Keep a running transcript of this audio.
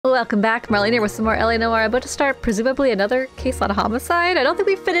Welcome back, Marlene here with some more LA Noire. About to start presumably another case on homicide. I don't think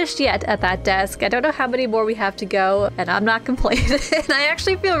we've finished yet at that desk. I don't know how many more we have to go, and I'm not complaining. I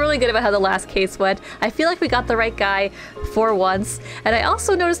actually feel really good about how the last case went. I feel like we got the right guy for once, and I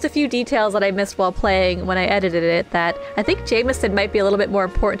also noticed a few details that I missed while playing when I edited it that I think Jameson might be a little bit more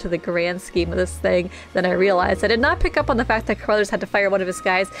important to the grand scheme of this thing than I realized. I did not pick up on the fact that Carruthers had to fire one of his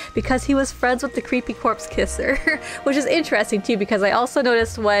guys because he was friends with the creepy corpse kisser, which is interesting too because I also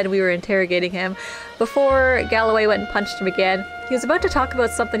noticed when we were interrogating him, before Galloway went and punched him again, he was about to talk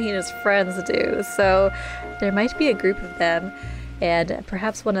about something he and his friends do, so there might be a group of them, and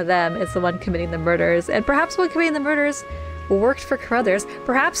perhaps one of them is the one committing the murders, and perhaps one committing the murders worked for Carruthers.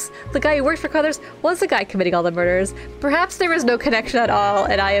 Perhaps the guy who worked for Carruthers was the guy committing all the murders. Perhaps there was no connection at all,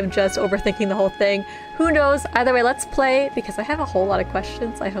 and I am just overthinking the whole thing. Who knows? Either way, let's play, because I have a whole lot of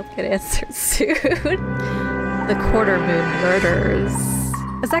questions I hope get answered soon. The Quarter Moon Murders.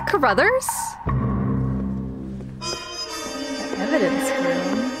 Is that Carruthers? Evidence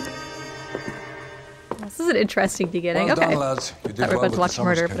room. This is an interesting beginning. Well okay. done, lads. You did Thought we were well about to with watch the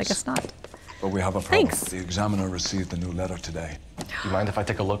murder, Summers but I case. guess not. But we have a problem. Thanks. The examiner received a new letter today. Do you mind if I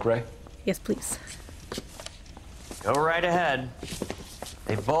take a look, Ray? Yes, please. Go right ahead.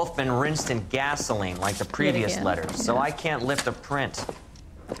 They've both been rinsed in gasoline like the previous again. letters, so Yeah. I can't lift a print.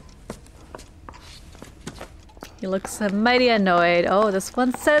 He looks mighty annoyed. Oh, this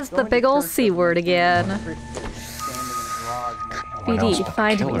one says the big ol' C word again. BD,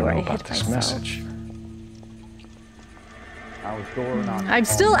 find me where I hid about this myself. message. I'm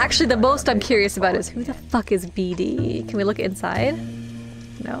still actually the most I'm curious about is who the fuck is BD? Can we look inside?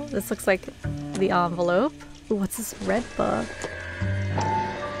 No, this looks like the envelope. Ooh, what's this red book?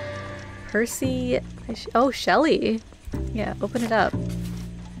 Percy. Oh, Shelley. Yeah, open it up.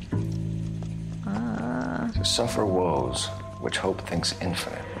 To suffer woes, which hope thinks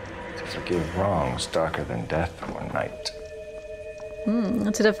infinite. To forgive wrongs darker than death or night.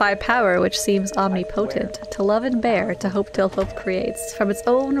 To defy power which seems omnipotent, to love and bear, to hope till hope creates. From its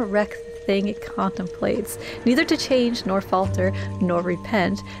own wreck the thing it contemplates, neither to change nor falter nor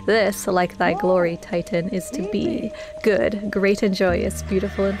repent. This, like thy glory, Titan, is to be good, great and joyous,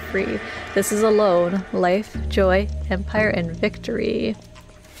 beautiful and free. This is alone life, joy, empire, and victory.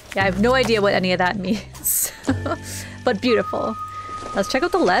 Yeah, I have no idea what any of that means, but beautiful. Let's check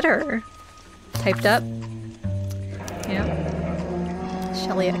out the letter. Typed up. Yeah.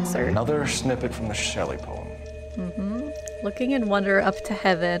 Shelley excerpt. Another snippet from the Shelley poem. Looking in wonder up to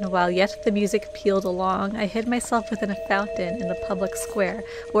heaven, while yet the music pealed along, I hid myself within a fountain in the public square,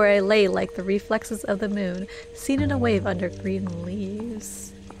 where I lay like the reflexes of the moon, seen in a wave under green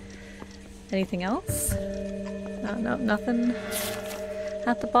leaves. Anything else? No, nothing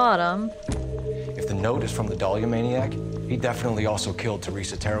at the bottom. If the note is from the Dahlia maniac, he definitely also killed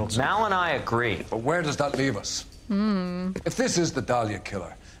Teresa Terrellson. Mal and I agree. But where does that leave us? If this is the Dahlia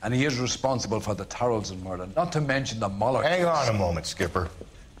killer, and he is responsible for the Tarrelson murder, not to mention the Muller Hang case. on a moment, Skipper.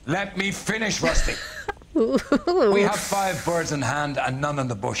 Let me finish, Rusty. We have 5 birds in hand and none in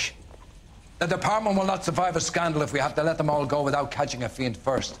the bush. The department will not survive a scandal if we have to let them all go without catching a fiend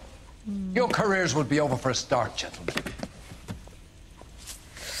first. Your careers will be over for a start, gentlemen.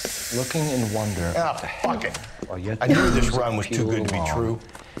 Looking in wonder. Ah, fuck it. While yet I knew the this music run was too pealed good to be along, true.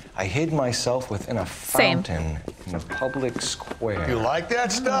 I hid myself within a Same. fountain in a public square. You like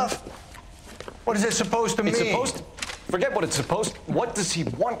that stuff? What is it supposed to mean? It's supposed to... Forget what it's supposed... What does he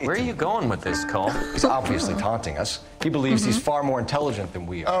want it Where are to you going with this, Cole? He's obviously taunting us. He believes he's far more intelligent than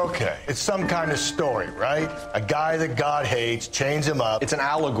we are. Okay, it's some kind of story, right? A guy that God hates, chains him up. It's an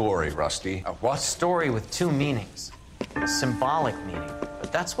allegory, Rusty. A what? Story with 2 meanings. A symbolic meaning.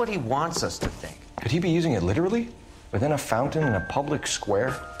 But that's what he wants us to think. Could he be using it literally? Within a fountain in a public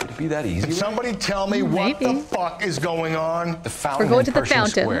square? Could it be that easy? Can somebody tell me what Maybe. the fuck is going on? The fountain going in to the Pershing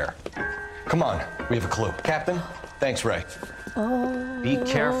fountain. Square. Come on, we have a clue. Captain, thanks, Ray. Be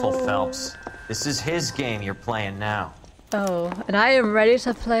careful, Phelps. This is his game you're playing now. Oh, and I am ready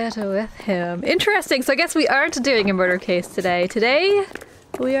to play it with him. Interesting, so I guess we aren't doing a murder case today. Today,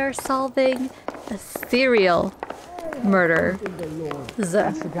 we are solving a serial murder.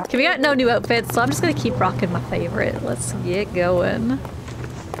 Okay, we got no new outfits, so I'm just gonna keep rocking my favorite. Let's get going.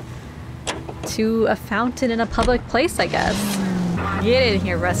 To a fountain in a public place, I guess. Get in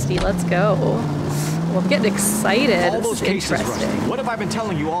here, Rusty, let's go. Well, I'm getting excited. All those This is cases, Rusty. interesting. What have I been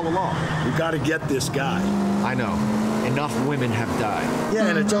telling you all along? We gotta get this guy. I know. Enough women have died. Yeah,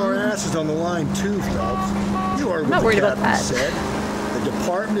 and it's our asses on the line too, Phelps. You heard not what worried the about captain that. said. The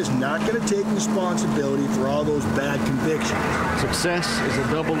department is not gonna take responsibility for all those bad convictions. Success is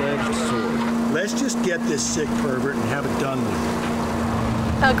a double-edged sword. Let's just get this sick pervert and have it done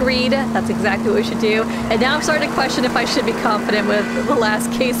with. Agreed. That's exactly what we should do. And now I'm starting to question if I should be confident with the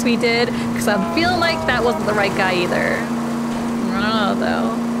last case we did, because I'm feeling like that wasn't the right guy either. I don't know,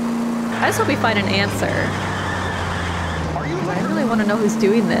 though. I just hope we find an answer. I really want to know who's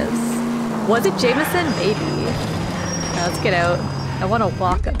doing this. Was it Jameson? Maybe. Now let's get out. I want to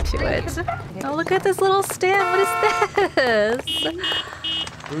walk up to it. Oh, look at this little stand. What is this?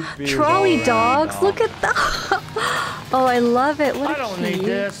 Trolley dogs. Look at that. Oh, I love it. What a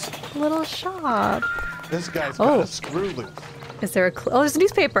cute little shop. This guy's got a screw loose. Is there a oh, there's a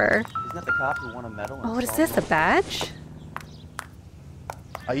newspaper. Isn't that the cop who won a medal? Oh, what is this? A badge?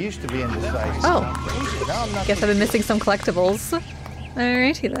 I used to be indecisive. Oh. Guess I've been missing some collectibles.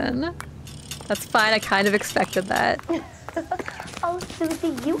 Alrighty then. That's fine. I kind of expected that. Oh,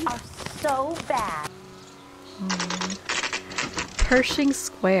 Susie, you are so bad. Pershing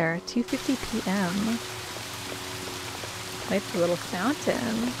Square, 2:50 p.m. Like the little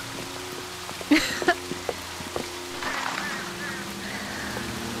fountain. Let's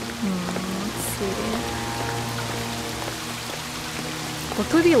see. What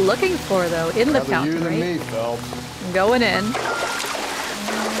could we be looking for though? In the fountain, you than right? me, Phelps. I'm going in.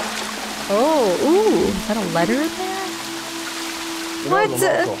 Oh, ooh, is that a letter in there? What?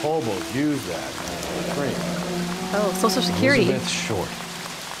 The local hobos use that. Great. Oh, Social Security. Elizabeth Short.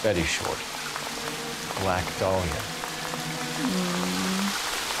 Betty Short. Black Dahlia. I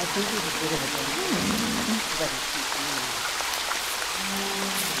think he's a bit of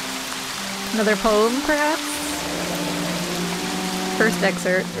a Another poem, perhaps? First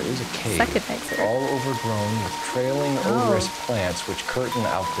excerpt. There is a cave. Second excerpt. All overgrown with trailing, odorous plants which curtain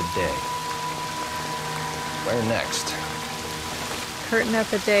out the day. Where next? Curtain out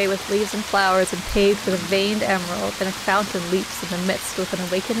the day with leaves and flowers and paved with a veined emerald, and a fountain leaps in the midst with an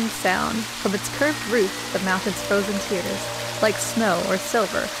awakening sound. From its curved roof, the mountain's frozen tears, like snow or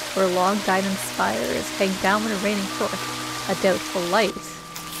silver, or long diamond spires, hang downward raining forth a doubtful light.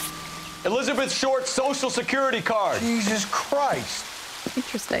 Elizabeth Short's Social Security card. Jesus Christ.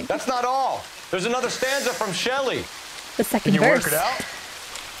 Interesting. That's not all. There's another stanza from Shelley. The second Can you verse. work it out?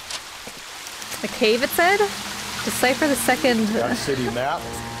 A cave, it said? Decipher the second... Got a city map.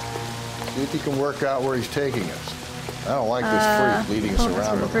 See if you can work out where he's taking us. I don't like this freak leading us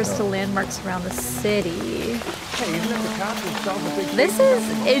around. Refers to landmarks around the city. Hey, isn't that the cop who sells the big This is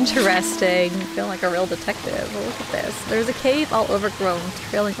interesting. I feel like a real detective. Well, look at this. There's a cave all overgrown with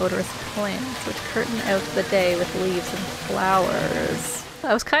trailing odorous plants, which curtain out the day with leaves and flowers.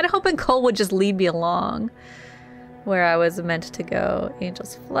 I was kind of hoping Cole would just lead me along where I was meant to go.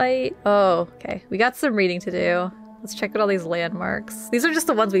 Angel's Flight. Oh, okay. We got some reading to do. Let's check out all these landmarks. These are just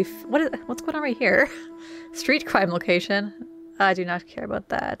the ones we've... What's going on right here? Street crime location. I do not care about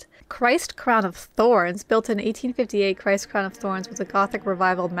that. Christ Crown of Thorns. Built in 1858, Christ Crown of Thorns was a Gothic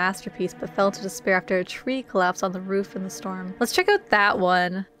revival masterpiece, but fell to despair after a tree collapsed on the roof in the storm. Let's check out that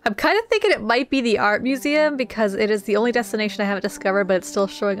one. I'm kind of thinking it might be the art museum because it is the only destination I haven't discovered, but it's still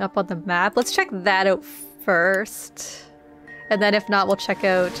showing up on the map. Let's check that out first. And then if not, we'll check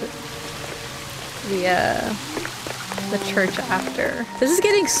out the church after. This is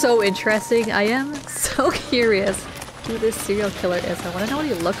getting so interesting. I am so curious who this serial killer is. I want to know what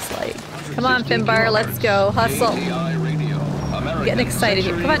he looks like. Come on, Finbar, let's go. Hustle. I'm getting excited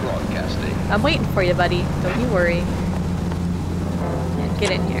here. Come on. I'm waiting for you, buddy. Don't you worry. Yeah,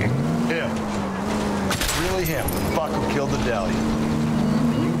 get in here. Him. Really him. The fuck who killed the dahlia.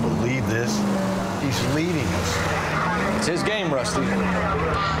 Can you believe this? He's leading us. It's his game, Rusty.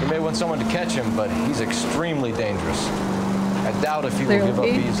 He may want someone to catch him, but he's extremely dangerous. I doubt if he will give up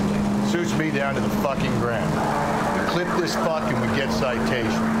easily. Suits me down to the fucking ground. We clip this fuck and we get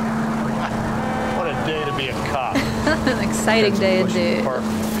citation. What a day to be a cop. An exciting day indeed.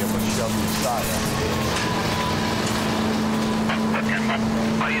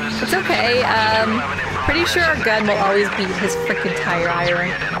 It's okay. Pretty sure our gun will always beat his frickin' tire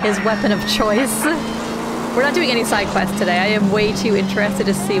iron. His weapon of choice. We're not doing any side quests today. I am way too interested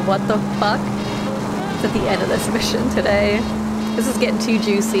to see what the fuck is at the end of this mission today. This is getting too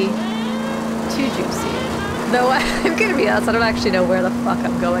juicy. Too juicy. Though I'm gonna be honest, I don't actually know where the fuck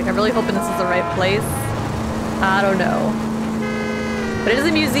I'm going. I'm really hoping this is the right place. I don't know. But it is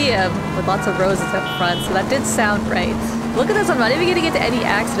a museum with lots of roses up front, so that did sound right. Look at this, I'm not even getting into any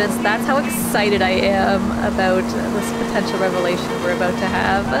accidents. That's how excited I am about this potential revelation we're about to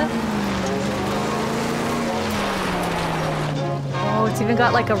have. Oh, it's even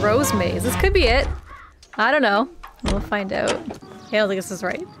got like a rose maze. This could be it. I don't know. We'll find out. I don't think this is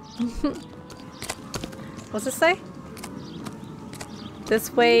right. What's this say?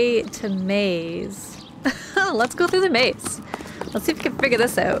 This way to maze. Let's go through the maze. Let's see if we can figure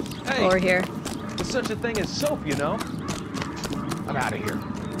this out over here. There's such a thing as soap, you know? I'm out of here.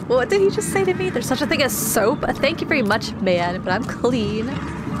 What did he just say to me? There's such a thing as soap? Thank you very much, man, but I'm clean.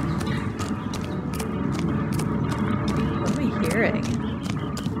 What am I hearing?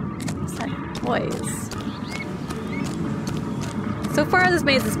 What's that noise? So far, this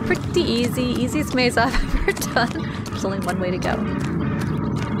maze is pretty easy. Easiest maze I've ever done. There's only one way to go.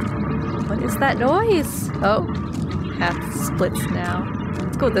 What is that noise? Oh, path splits now.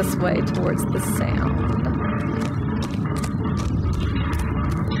 Let's go this way towards the sound.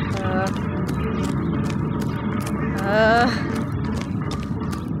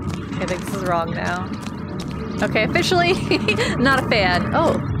 Okay, I think this is wrong now. Okay, officially not a fan.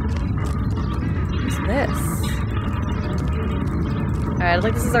 Oh. What's this? Alright, I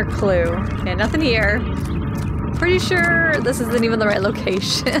think this is our clue. Okay, nothing here. Pretty sure this isn't even the right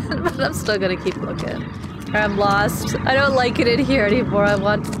location, but I'm still gonna keep looking. I'm lost. I don't like it in here anymore. I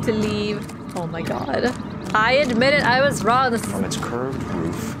want to leave. Oh my god. I admit it, I was wrong. This is on its curved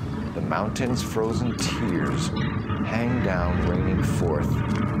roof, the mountain's frozen tears hang down, raining forth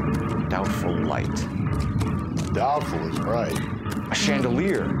doubtful light. Doubtful is right. A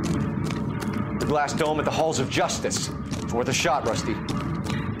chandelier. The glass dome at the halls of justice. It's worth a shot, Rusty.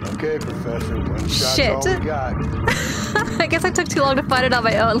 Okay, Professor. One shot's Shit. all we got. I guess I took too long to find it on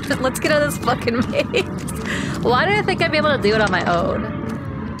my own. Let's get out of this fucking maze. Why did I think I'd be able to do it on my own?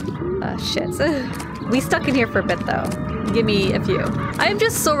 Shit. We stuck in here for a bit, though. Give me a few. I am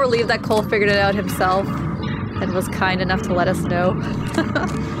just so relieved that Cole figured it out himself and was kind enough to let us know.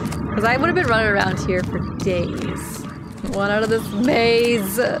 Because I would have been running around here for days. One out of this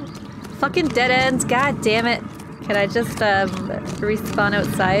maze. Fucking dead ends. God damn it. Can I just respawn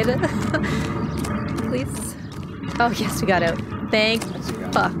outside? Please? Oh, yes, we got out. Thank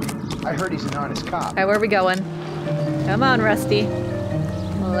fuck. I heard he's an honest cop. Alright, where are we going? Come on, Rusty.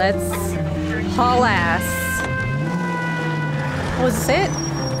 Let's haul ass. Oh, is this it?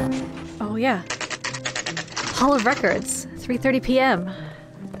 Oh, yeah. Hall of Records. 3:30 p.m.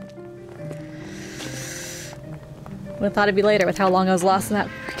 Would have thought it'd be later with how long I was lost in that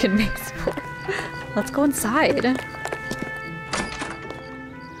freaking maze for. Let's go inside. Ooh,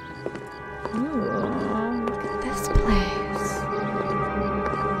 look at this place.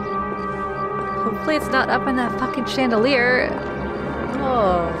 Hopefully it's not up in that fucking chandelier.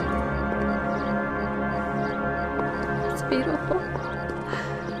 Oh. It's beautiful.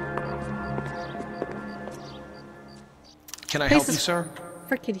 Can I help you, sir?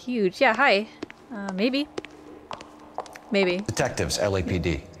 Freaking huge. Yeah, hi. Maybe. Maybe. Detectives,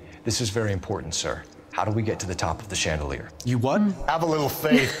 LAPD. This is very important, sir. How do we get to the top of the chandelier? You what? Have a little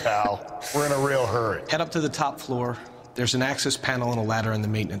faith, pal. We're in a real hurry. Head up to the top floor. There's an access panel and a ladder in the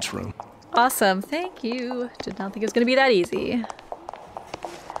maintenance room. Awesome, thank you. Did not think it was gonna be that easy.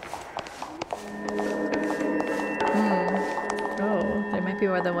 Oh, there might be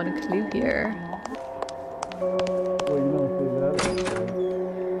more than one clue here.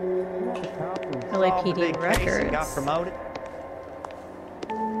 LAPD records. Got promoted.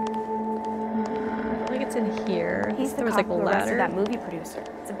 I think it's in here. He's There the was cop like a who arrested ladder. that movie producer.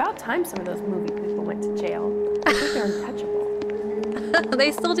 It's about time some of those movie people went to jail. I think they're untouchable.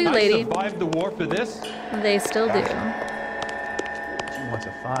 They still do, I lady. survived the war for this. They still do. She wants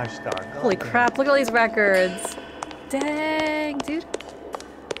a 5-star. Holy crap, look at all these records. Dang, dude.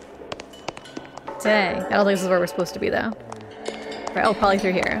 Dang. I don't think this is where we're supposed to be, though. Right, oh, probably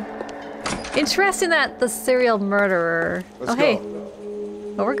through here. Interesting that the serial murderer... Let's hey.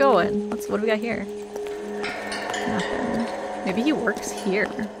 go. Oh, we're going. What do we got here? Nothing. Maybe he works here.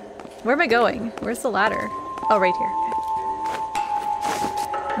 Where am I going? Where's the ladder? Oh, right here.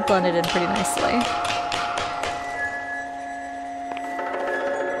 Okay. Blended in pretty nicely.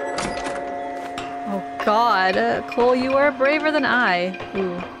 Oh god. Cole, you are braver than I.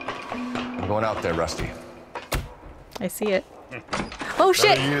 Ooh. I'm going out there, Rusty. I see it. Oh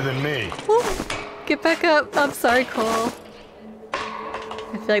shit! Better you than me. Woo. Get back up. I'm sorry, Cole.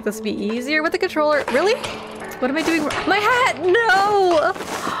 I feel like this would be easier with the controller. Really? What am I doing? My hat! No!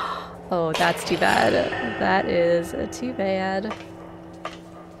 Oh, that's too bad. That is too bad.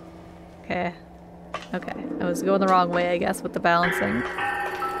 Okay. Okay. I was going the wrong way, I guess, with the balancing.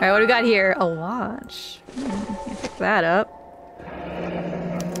 Alright, what do we got here? A watch. Can't pick that up.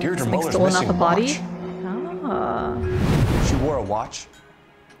 Deirdre Something Muller's stolen off missing a body? watch. Ah. She wore a watch?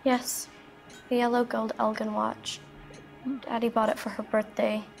 Yes, the yellow gold Elgin watch. Daddy bought it for her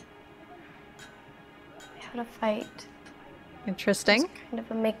birthday. We had a fight. Interesting. It's kind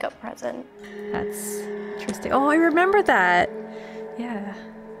of a makeup present. That's interesting. Oh, I remember that. Yeah.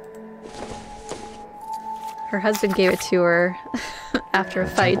 Her husband gave it to her after a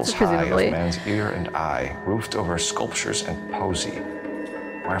fight, Temples presumably. high of man's ear and eye, roofed over sculptures and posy.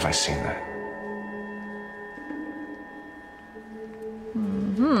 Where have I seen that?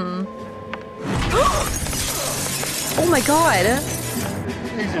 Oh my god!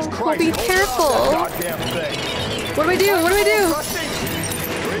 Jesus Oh, Christ, be hold careful! up that goddamn thing. What do I do? What do I do?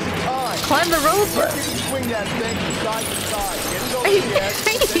 There isn't time. Climb the rope! Swing that thing from side to side. Get it over Are you, the edge, are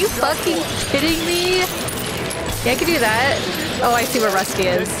then you jump fucking for it. kidding me? Yeah, I can do that. Oh, I see where Rusty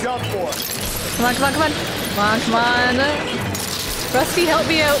is. Then jump for it. Come on, come on, come on. Come on, come on. Rusty, help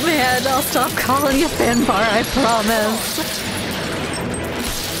me out, man. I'll stop calling you Finbar, I promise.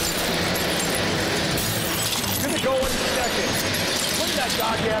 Gonna go in a second. Swing that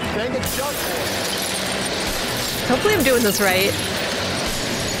goddamn thing and jump for it. Hopefully I'm doing this right.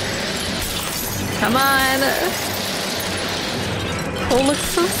 Come on. Cole looks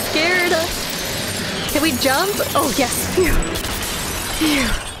so scared. Can we jump? Oh, yes. Phew. Phew.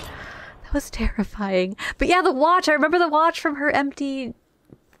 That was terrifying. But yeah, the watch. I remember the watch from her empty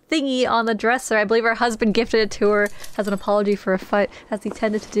thingy on the dresser. I believe her husband gifted it to her as an apology for a fight, as he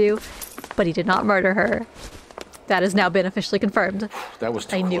tended to do. But he did not murder her. That has now been officially confirmed. That was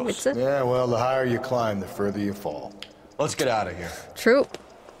too I knew close. it. Yeah, well, the higher you climb, the further you fall. Let's get out of here. True.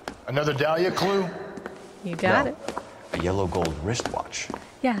 Another Dahlia clue? You got it. A yellow gold wristwatch.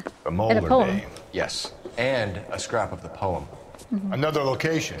 Yeah. A And molar a poem. name. Yes. And a scrap of the poem. Another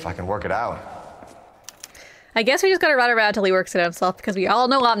location. If I can work it out. I guess we just gotta run around till he works it himself because we all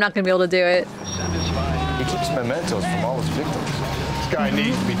know I'm not gonna be able to do it. He keeps mementos from all his victims. This guy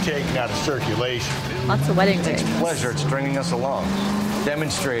needs to be taken out of circulation. Lots of wedding Takes rings. pleasure at stringing us along,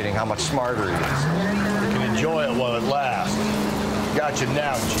 demonstrating how much smarter he is. You can enjoy it while it lasts. Got you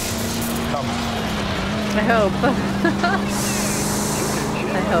now, Jesus. Come on. I hope.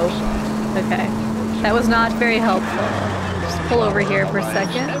 I hope. Okay. That was not very helpful. Just pull over here for a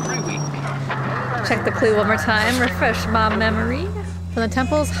second. Check the clue one more time. Refresh my memory. From the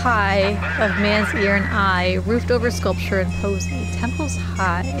temples high of man's ear and eye, roofed over sculpture and posy. Temples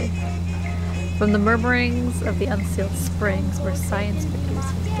high. From the murmurings of the unsealed springs where science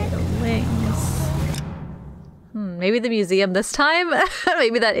produces data wings. Maybe the museum this time?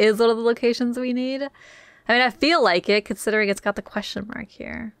 Maybe that is one of the locations we need. I mean, I feel like it, considering it's got the question mark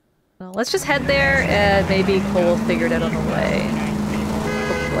here. Well, let's just head there, and maybe Cole will figure it out on the way.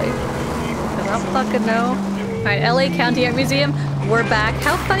 Hopefully. Because I don't fucking know. Alright, LA County Art Museum, we're back.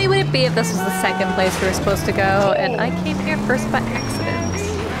 How funny would it be if this was the second place we were supposed to go, and I came here first by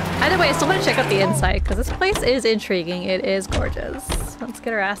accident? Either way, I still want to check out the inside, because this place is intriguing. It is gorgeous. Let's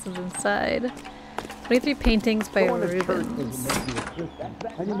get our asses inside. 23 paintings by Rubens.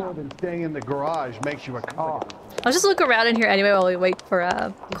 Any more than staying in the garage makes you a car. I'll just look around in here anyway while we wait for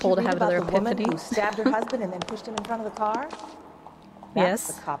Cole to have another the woman epiphany. who stabbed her husband and then pushed him in front of the car? That's Yes.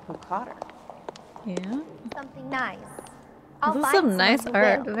 the cop who caught her. Yeah. Something nice. This is some nice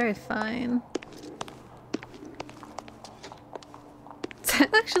art. Very fine. It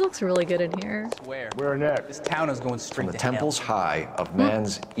actually looks really good in here. Where next? This town is going straight From the to hell. temples high of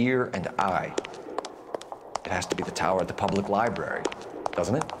man's ear and eye. It has to be the tower at the public library,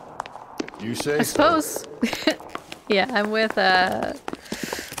 doesn't it? You say I suppose. Yeah, I'm with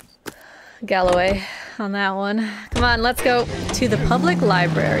Galloway on that one. Come on, let's go to the public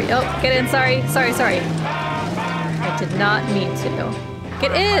library. Oh, get in. Sorry. I did not mean to.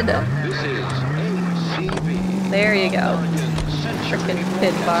 Get in. There you go. Frickin'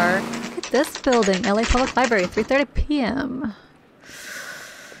 Finbar. Look at this building. LA Public Library, 3:30 p.m.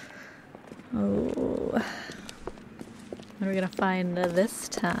 Oh. What are we gonna find this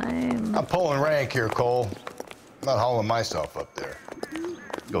time? I'm pulling rank here, Cole. I'm not hauling myself up there.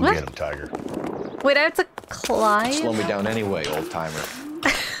 Go What? get him, Tiger. Wait, I have to climb? Slow me down anyway, old timer.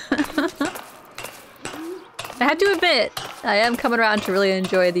 I have to admit, I am coming around to really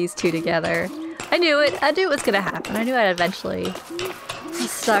enjoy these two together. I knew it. I knew it was gonna happen. I knew I'd eventually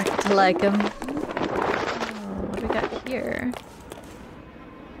start to like them. What do we got here?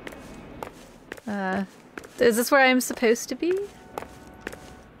 Is this where I'm supposed to be?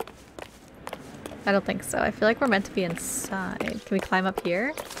 I don't think so. I feel like we're meant to be inside. Can we climb up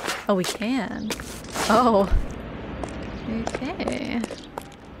here? Oh, we can. Oh. Okay.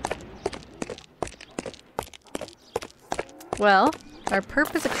 Well, our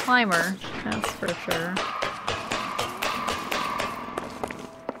perp is a climber, that's for sure.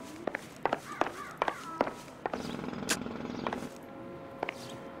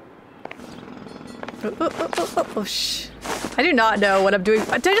 Oh, shh. I do not know what I'm doing.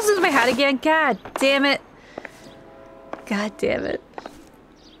 Did I just lose my hat again? God damn it. God damn it.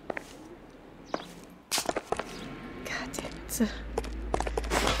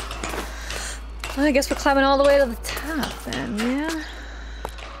 Well, I guess we're climbing all the way to the top then, yeah?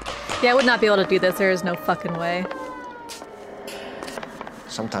 Yeah, I would not be able to do this. There is no fucking way.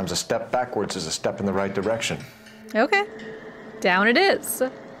 Sometimes a step backwards is a step in the right direction. Okay. Down it is.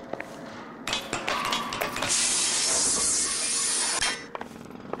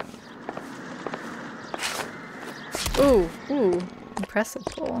 Ooh, ooh. Impressive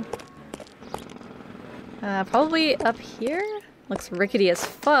pull. Probably up here? Looks rickety as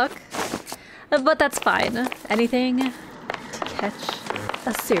fuck. But that's fine. Anything to catch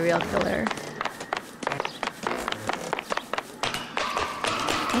a serial killer.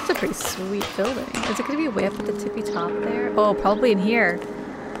 That's a pretty sweet building. Is it gonna be way up at the tippy top there? Oh, probably in here.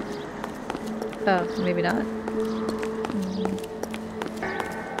 Oh, maybe not.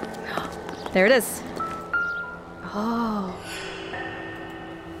 There it is. Oh.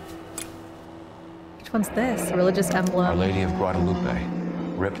 Which one's this? A religious emblem. Our Lady of Guadalupe,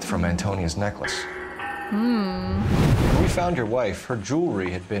 ripped from Antonia's necklace. Hmm. When we found your wife, her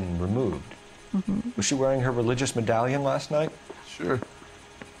jewelry had been removed. Mm-hmm. Was she wearing her religious medallion last night? Sure.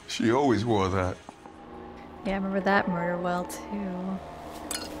 She always wore that. Yeah, I remember that murder well, too.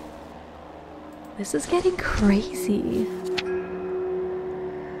 This is getting crazy.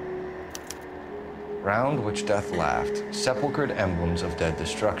 Round which death laughed, sepulchred emblems of dead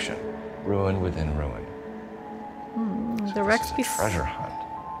destruction, ruin within ruin. The Rex be treasure hunt.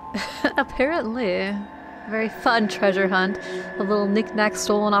 Apparently. A very fun treasure hunt of little knickknacks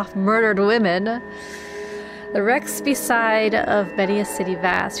stolen off murdered women. The wrecks beside of many a city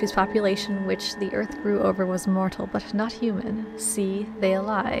vast, whose population which the earth grew over was mortal, but not human. See, they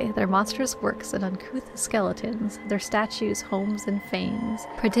lie, their monstrous works and uncouth skeletons, their statues, homes, and fanes.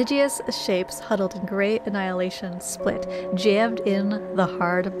 Prodigious shapes huddled in grey annihilation, split, jammed in the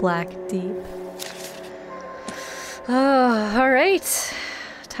hard black deep. Oh, alright.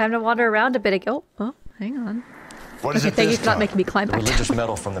 Time to wander around a bit. Oh, hang on. What is okay, it thank this you for not time? making me climb The back religious down.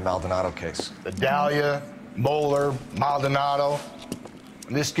 medal from the Maldonado case. The Dahlia, Molar, Maldonado.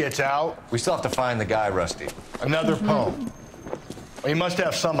 When this gets out... We still have to find the guy, Rusty. Another poem. Well, you must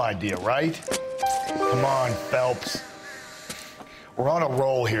have some idea, right? Come on, Phelps. We're on a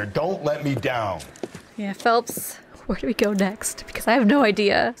roll here. Don't let me down. Yeah, Phelps, where do we go next? Because I have no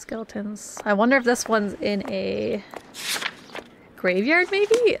idea. Skeletons. I wonder if this one's in a graveyard,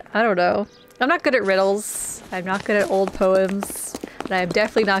 maybe? I don't know. I'm not good at riddles. I'm not good at old poems. And I am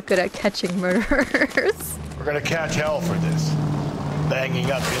definitely not good at catching murderers. We're gonna catch hell for this.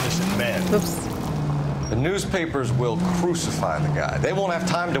 Banging up innocent men. Oops. The newspapers will crucify the guy. They won't have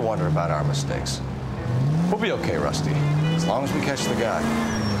time to wonder about our mistakes. We'll be okay, Rusty, as long as we catch the guy.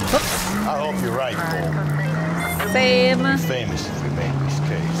 Oops. I hope you're right, Cole. Same. We'll be famous if we make this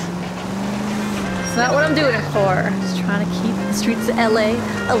case. It's not what I'm doing it for. Just trying to keep the streets of LA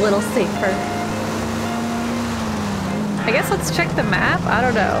a little safer. I guess let's check the map? I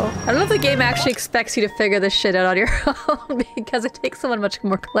don't know. I don't know if the game actually expects you to figure this shit out on your own because it takes someone much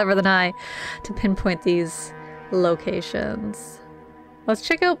more clever than I to pinpoint these locations. Let's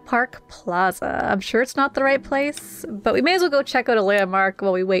check out Park Plaza. I'm sure it's not the right place, but we may as well go check out a landmark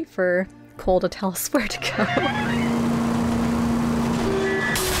while we wait for Cole to tell us where to go.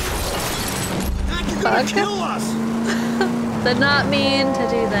 You're gonna kill us! Did not mean to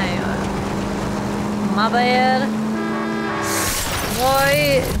do that. My bad.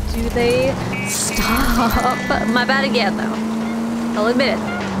 Why do they stop? My bad again, though. I'll admit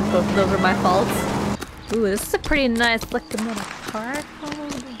it. Both of those were my faults. Ooh, this is a pretty nice looking little park.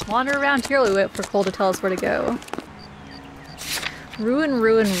 Wander around here while we wait for Cole to tell us where to go. Ruin,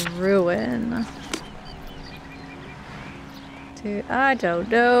 ruin, ruin. Dude, I don't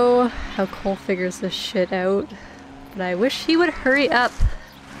know how Cole figures this shit out, but I wish he would hurry up.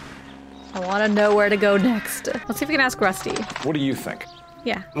 I want to know where to go next. Let's see if we can ask Rusty. What do you think?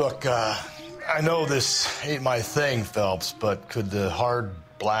 Yeah. Look, I know this ain't my thing, Phelps, but could the hard,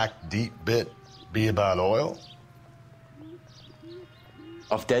 black, deep bit be about oil?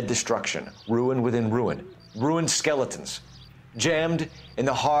 Of dead destruction, ruin within ruin, ruined skeletons, jammed in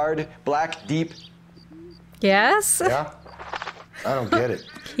the hard, black, deep... Yes? Yeah? I don't get it.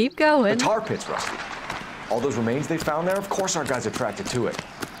 Keep going. The tar pits, Rusty. All those remains they found there, of course our guys attracted to it.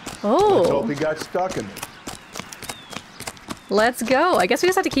 Oh. Let's hope he got stuck in it. Let's go. I guess we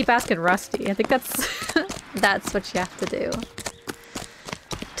just have to keep asking Rusty. I think that's that's what you have to do.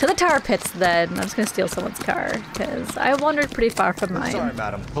 To the tar pits, then. I'm just gonna steal someone's car because I wandered pretty far from mine. Sorry,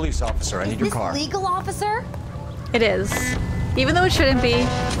 madam. Police officer, I need your car. Legal officer? It is. Even though it shouldn't be,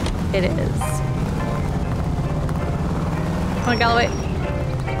 it is. Come on, Galloway.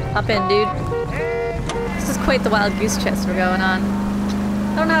 Hop in, dude. This is quite the wild goose chase we're going on.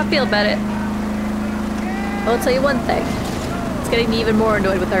 I don't know how I feel about it. I'll tell you one thing. It's getting me even more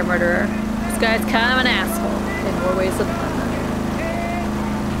annoyed with our murderer. This guy's kind of an asshole in more ways than one.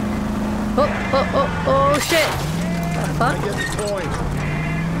 Oh, shit! The fuck? I get the point.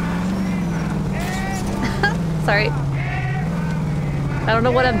 Sorry. I don't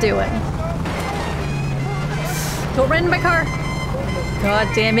know what I'm doing. Don't run in my car!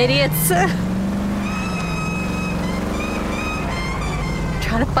 Goddamn idiots!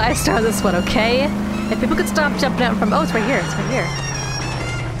 Trying to 5-star this one, okay? If people could stop jumping out from— oh, it's right here, it's right here.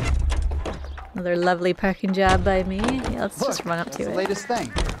 Another lovely parking job by me. Yeah, let's just run up to it. The latest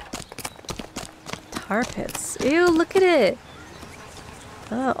thing. Tar pits. Ew, look at it!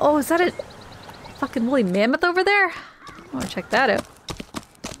 Oh, is that a fucking woolly mammoth over there? I wanna check that out.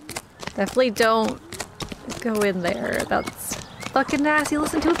 Definitely don't go in there. That's fucking nasty.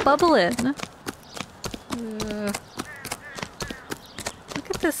 Listen to it bubbling. Look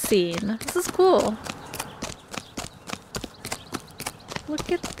at this scene. This is cool. Look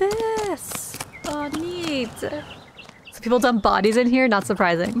at this. Oh, neat. So people dump bodies in here? Not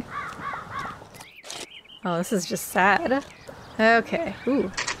surprising. Oh, this is just sad. Okay. Ooh.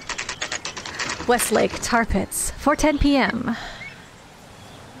 Westlake Tar Pits, 4:10 p.m.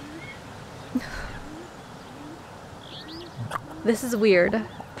 This is weird.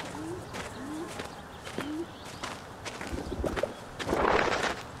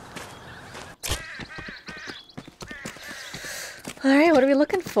 Alright, what are we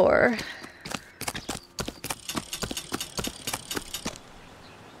looking for?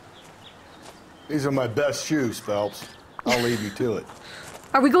 These are my best shoes, Phelps. I'll leave you to it.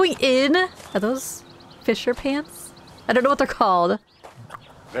 Are we going in? Are those Fisher pants? I don't know what they're called.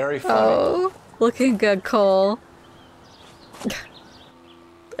 Very funny. Oh, looking good, Cole.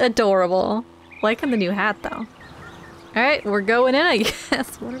 Adorable. Liking the new hat, though. Alright, we're going in, I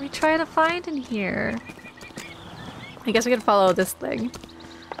guess. What are we trying to find in here? I guess we can follow this thing.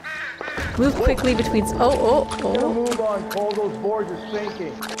 Move quickly between— oh. Move on, Cole. Those boards are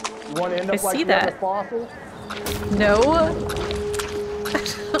sinking. You want to end up like the other fossils? No.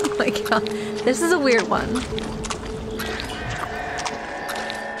 Oh my god. This is a weird one.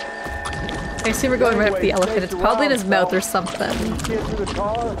 I assume we're going right up to the elephant. It's probably in his mouth or something.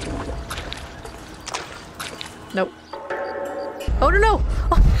 Nope. Oh no!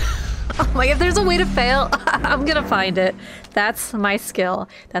 Oh my god, if there's a way to fail, I'm gonna find it. That's my skill.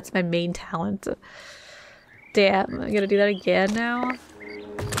 That's my main talent. Damn, I'm gonna do that again now.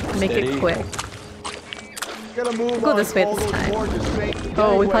 Make it quick. We'll go this way this time.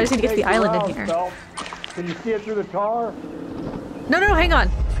 Oh, we probably just need to get to the island in here. Can you see it through the tar? No, hang on.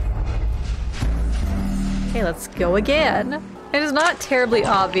 Okay, let's go again. It is not terribly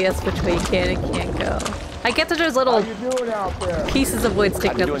obvious which way you can and can't go. I get that there's little pieces of wood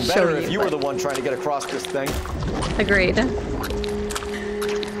sticking up to show you. If you were the one trying to get across this thing. Agreed.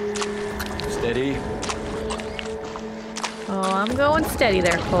 Steady. Oh, I'm going steady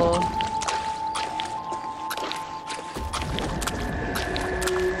there, Cole.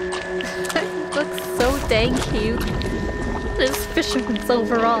 Looks so dang cute. His fisherman's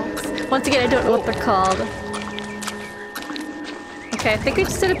overalls. Once again, I don't know what they're called. Okay, I think I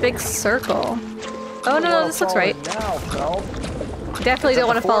just did a big circle. Oh no, this looks right. Definitely don't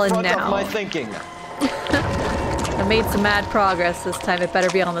want to fall in now. My thinking. I made some mad progress this time. It better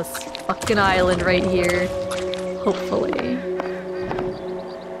be on this fucking island right here. Hopefully. I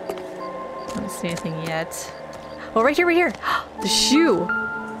don't see anything yet. Oh, right here. The shoe.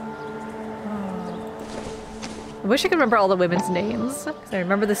 I wish I could remember all the women's names. I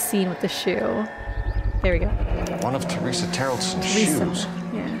remember the scene with the shoe. There we go. One of Teresa Terrellson's shoes.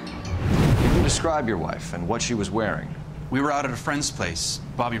 Yeah. Can you describe your wife and what she was wearing? We were out at a friend's place,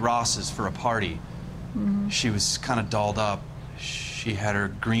 Bobby Ross's, for a party. She was kind of dolled up. She had her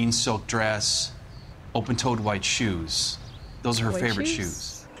green silk dress, open-toed white shoes. Those are her favorite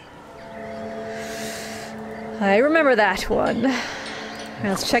shoes. I remember that one.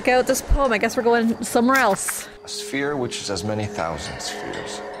 Let's check out this poem. I guess we're going somewhere else. A sphere which is as many thousand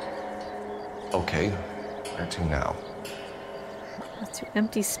spheres. Okay, where to now? To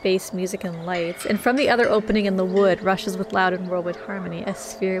empty space, music, and lights. And from the other opening in the wood rushes with loud and whirlwind harmony, a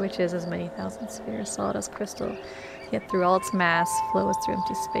sphere which is as many thousand spheres, solid as crystal, yet through all its mass flows through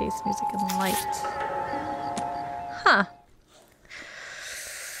empty space, music, and light. Huh.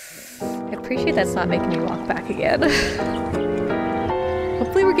 I appreciate that's not making me walk back again.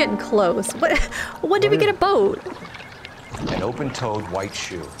 Hopefully we're getting close. When did we get a boat? An open-toed white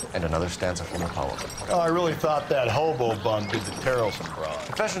shoe, and another stanza from the poem. Oh, I really thought that hobo bum did the Terrellson broad.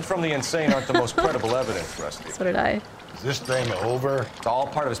 Confessions from the insane aren't the most credible evidence, Rusty. So did I. Is this thing over? It's all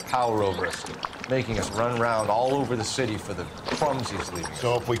part of his power over us, making us run around all over the city for the crumbs he's leaving.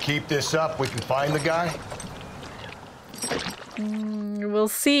 So if we keep this up, we can find the guy? We'll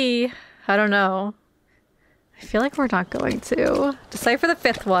see. I don't know. I feel like we're not going to. Decipher the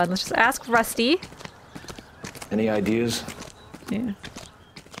fifth one. Let's just ask Rusty. Any ideas? Yeah.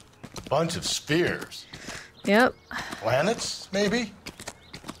 Bunch of spheres. Yep. Planets, maybe?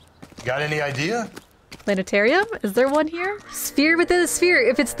 Got any idea? Planetarium? Is there one here? Sphere within a sphere.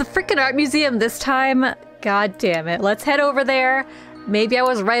 If it's the freaking art museum this time, god damn it. Let's head over there. Maybe I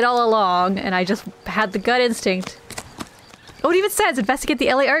was right all along and I just had the gut instinct. Oh, it even says investigate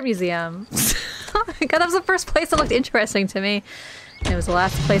the LA Art Museum. God, that was the first place that looked interesting to me. And it was the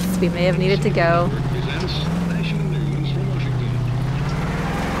last place we may have needed to go.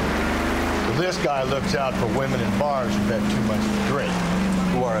 Well, this guy looks out for women in bars who've had too much to drink.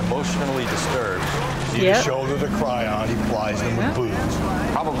 Who are emotionally disturbed. Need a shoulder to cry on, he plies them with booze.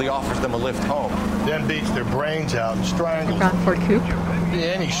 Probably offers them a lift home. Then beats their brains out and strangles them. Rockford Coupe?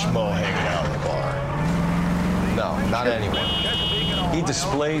 Any schmo hanging out in the bar. No, not anyone. He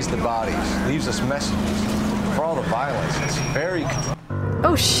displays the bodies, leaves us messages. For all the violence, it's very...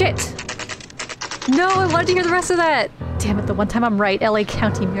 Oh shit! No, I wanted to hear the rest of that! Damn it, the one time I'm right. LA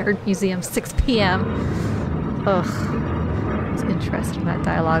County Museum, 6 p.m. Ugh. It's interesting, that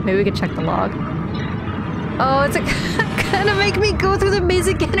dialogue. Maybe we could check the log. Oh, it's gonna make me go through the maze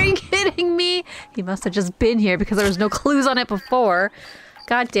again. Are you kidding me? He must have just been here because there was no clues on it before.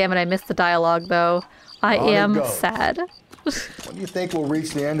 God damn it, I missed the dialogue though. I am sad. When do you think we'll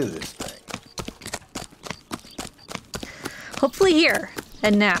reach the end of this thing? Hopefully here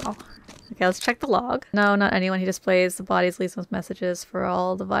and now. Okay, let's check the log. No, not anyone. He displays the bodies, leaves us messages for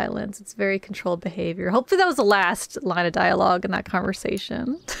all the violence. It's very controlled behavior. Hopefully that was the last line of dialogue in that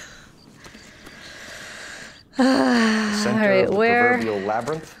conversation. Center Alright, of the where? proverbial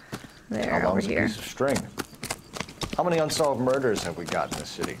labyrinth? There, How over long's here. a piece of string? How many unsolved murders have we got in this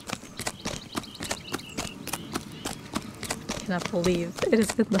city? I cannot believe it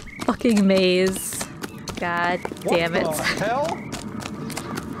is in the fucking maze. God damn it. What the hell?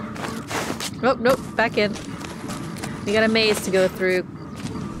 Oh, nope, back in. We got a maze to go through.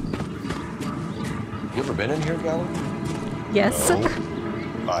 You ever been in here, Galen? Yes. No,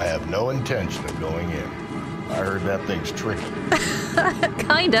 I have no intention of going in. I heard that thing's tricky.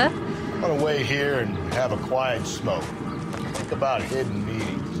 Kinda. I'm gonna wait here and have a quiet smoke. Think about hidden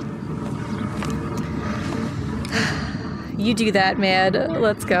meetings. You do that, man.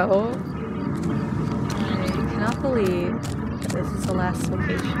 Let's go. I cannot believe that this is the last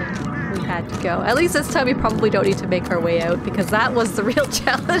location we had to go. At least this time we probably don't need to make our way out because that was the real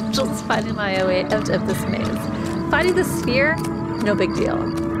challenge, was finding my way out of this maze. Finding the sphere, no big deal.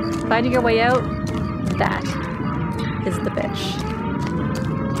 Finding your way out, that is the bitch.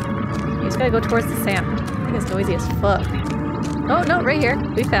 You just gotta go towards the sound. I think it's noisy as fuck. Oh, no, right here.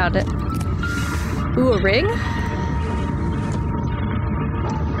 We found it. Ooh, a ring?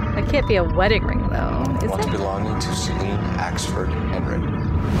 That can't be a wedding ring, though, is One it? belonging to Celine Axford Henry.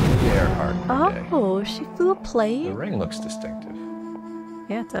 Earhart. Oh, she flew a The plane? ring looks distinctive.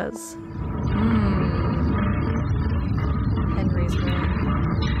 Yeah, it does. Henry's ring.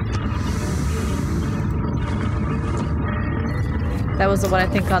 That was the one I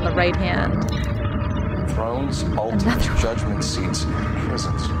think on the right hand. Thrones, altars, judgment seats,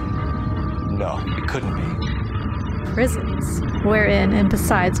 prisons. No, it couldn't be. Prisons, wherein and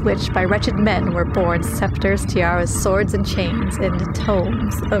besides which by wretched men were born scepters, tiaras, swords, and chains, and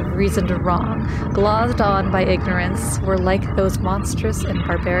tomes of reasoned wrong, glozed on by ignorance, were like those monstrous and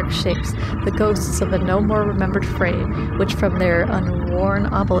barbaric shapes, the ghosts of a no more remembered frame, which from their unworn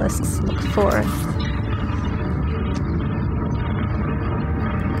obelisks look forth.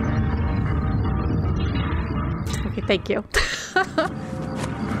 Okay, thank you.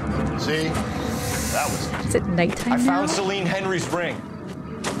 See? That was easy. Is it nighttime I now? found Celine Henry's ring.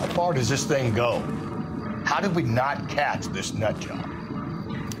 How far does this thing go? How did we not catch this nut job?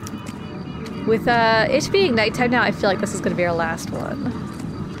 With it being nighttime now, I feel like this is going to be our last one.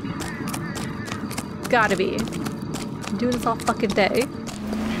 Gotta be. I'm doing this all fucking day.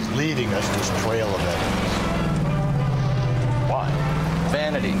 He's leaving us this trail of evidence. Why?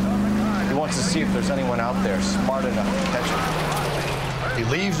 Vanity. He wants to see if there's anyone out there smart enough to catch him. He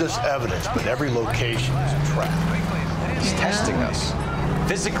leaves us evidence, but every location is a trap. He's testing us,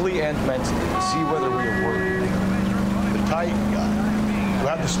 physically and mentally, to see whether we are worthy. The Titan guy, who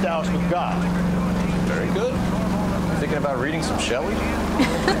had the stouts with God. Very good. Thinking about reading some Shelley?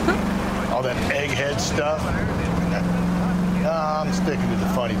 All that egghead stuff. No, I'm sticking to the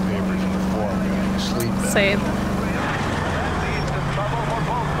funny papers in the forum. Sleep. Same.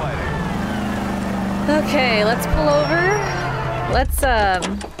 Okay, let's pull over. Let's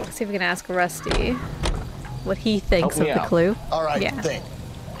see if we can ask Rusty what he thinks of the clue. All right, yeah. think.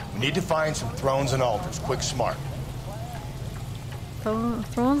 We need to find some thrones and altars. Quick, smart.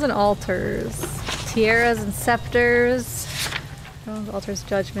 Thrones and altars. Tiaras and scepters. Thrones, altars,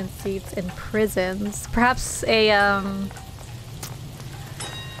 judgment seats, and prisons. Perhaps a,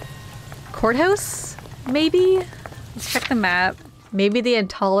 courthouse? Maybe? Let's check the map. Maybe the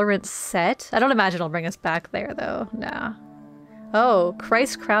intolerance set? I don't imagine it'll bring us back there, though. Nah. Oh,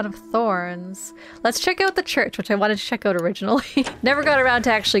 Christ's Crown of Thorns. Let's check out the church, which I wanted to check out originally. Never got around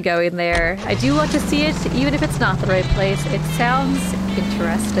to actually going there. I do want to see it, even if it's not the right place. It sounds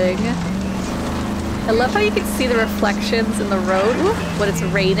interesting. I love how you can see the reflections in the road when it's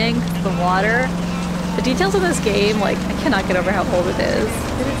raining, the water. The details of this game, like, I cannot get over how old it is.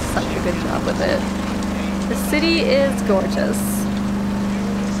 It did such a good job with it. The city is gorgeous.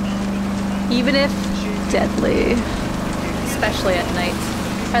 Even if deadly. Especially at night.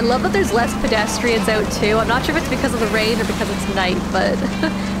 I love that there's less pedestrians out too. I'm not sure if it's because of the rain or because it's night, but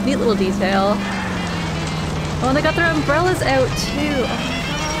neat little detail. Oh, and they got their umbrellas out too. Oh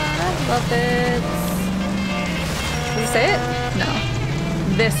my god, I love it. Is this it? No.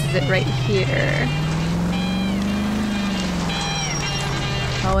 This is it right here.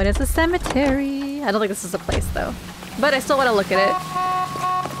 Oh, and it's a cemetery. I don't think this is a place though. But I still want to look at it.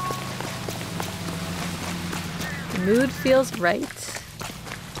 Mood feels right.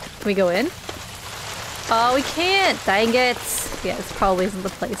 Can we go in? Oh, we can't! Dang it! Yeah, this probably isn't the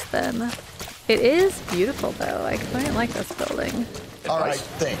place then. It is beautiful though. I quite like this building. Alright,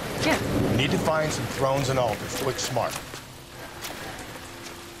 think. Yeah. We need to find some thrones and altars. Quick, smart.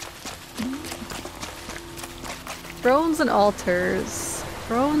 Thrones and altars.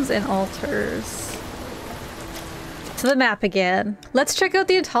 Thrones and altars. To the map again. Let's check out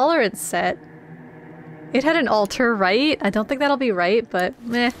the intolerance set. It had an altar, right? I don't think that'll be right, but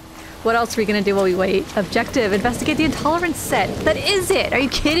meh. What else are we gonna do while we wait? Objective, investigate the intolerance set. That is it! Are you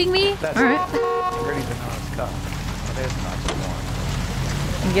kidding me? That's all right. Ready to know it's cup. It is not the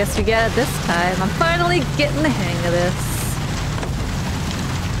one. I guess we get it this time. I'm finally getting the hang of this.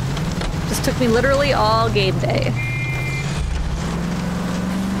 Just took me literally all game day.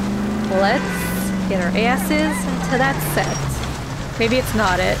 Let's get our asses to that set. Maybe it's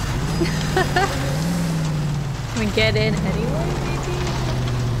not it. Can we get in anyway, maybe?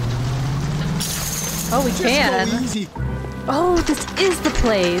 Oh, we can. Oh, this is the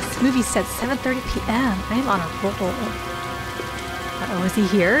place. Movie set 7:30 p.m. I am on a roll. Uh-oh, is he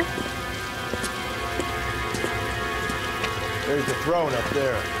here? There's the throne up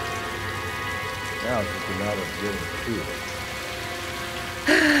there. Now it's just a matter of getting to it.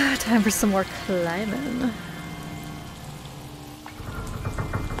 Time for some more climbing.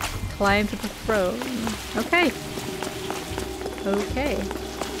 Climb to the throne. Okay. Okay.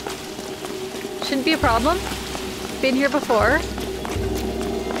 Shouldn't be a problem. Been here before.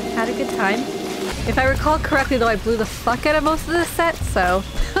 Had a good time. If I recall correctly though, I blew the fuck out of most of this set, so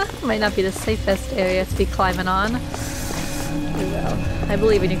might not be the safest area to be climbing on. Well, I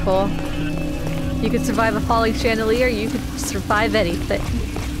believe in you, Cole. You could survive a falling chandelier, you could survive anything.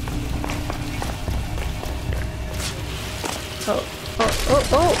 Oh, oh, oh,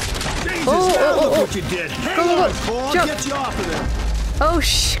 oh! Jesus, oh, look what you did! Hang on, Cole, I'll get you off of there! Oh,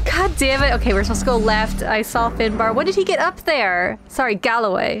 god damn it. Okay, we're supposed to go left. I saw Finbar. When did he get up there? Sorry,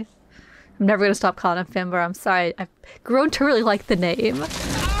 Galloway. I'm never gonna stop calling him Finbar. I'm sorry. I've grown to really like the name.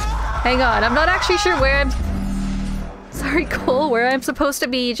 Hang on, I'm not actually sure where I'm... Sorry, Cole, where I'm supposed to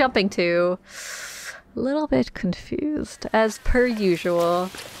be jumping to. A little bit confused, as per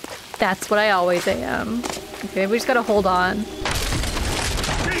usual. That's what I always am. Okay, we just gotta hold on.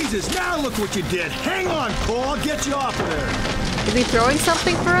 Jesus, now look what you did! Hang on, Cole, I'll get you off of there! Is he throwing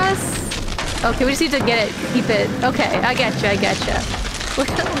something for us? Okay, we just need to get it, keep it. Okay, I get you, I get you.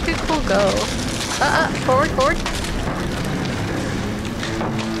 Look at Cole go. Forward, forward.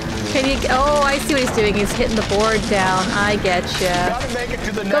 Can you, oh, I see what he's doing. He's hitting the board down. I get you. Gotta make it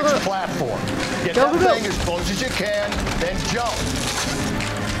to the next platform. Get that thing as close as you can, then jump.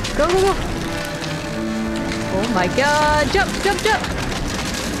 Go, go, go. Oh my god. Jump, jump, jump.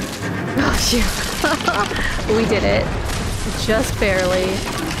 Oh, shoot. We did it. Just barely.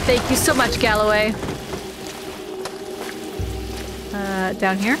 Thank you so much, Galloway.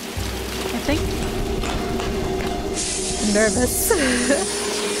 Down here, I think. I'm nervous.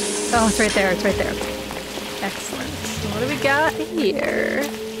 Oh, it's right there, it's right there. Excellent. What do we got here?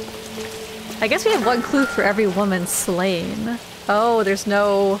 I guess we have one clue for every woman slain. Oh, there's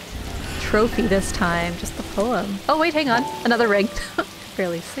no trophy this time, just the poem. Oh wait, hang on. Another ring.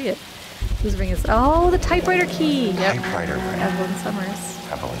 Barely see it. Whose ring is... Oh, the typewriter key. Yep. Typewriter ring. Evelyn Summers.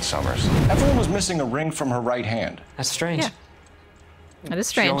 Evelyn Summers. Evelyn was missing a ring from her right hand. That's strange. Yeah. That is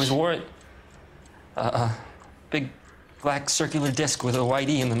strange. She always wore it. Big black circular disc with a white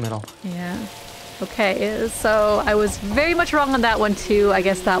E in the middle. Yeah. Okay, so I was very much wrong on that one too. I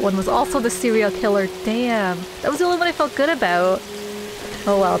guess that one was also the serial killer. Damn. That was the only one I felt good about.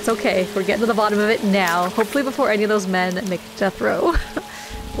 Oh well, it's okay. We're getting to the bottom of it now. Hopefully before any of those men make death row.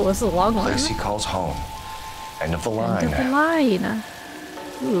 Well, this is a long one. Place he calls home. End of the line. End of the line.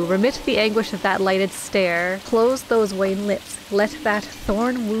 Ooh, remit the anguish of that lighted stare. Close those wan lips. Let that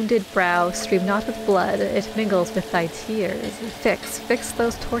thorn-wounded brow stream not with blood. It mingles with thy tears. Fix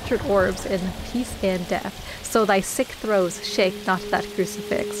those tortured orbs in peace and death. So thy sick throes shake not that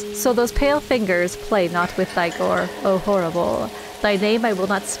crucifix. So those pale fingers play not with thy gore. Oh, horrible. Thy name I will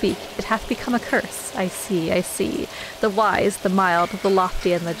not speak. It hath become a curse. I see, I see. The wise, the mild, the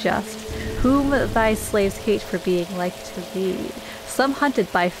lofty, and the just. Whom thy slaves hate for being like to thee. Some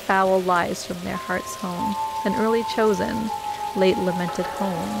hunted by foul lies from their heart's home, an early chosen, late lamented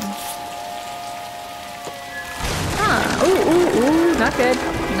home. Ah, ooh, not good,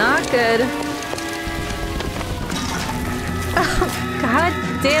 not good. Oh, God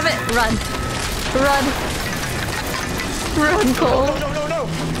damn it, run, run, Cole. No.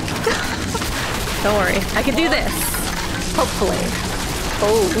 Don't worry, I can do this, hopefully.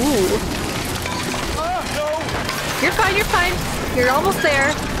 Oh, ooh. You're fine. You're almost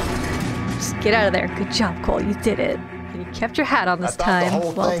there. Just get out of there. Good job, Cole. You did it. You kept your hat on this time. The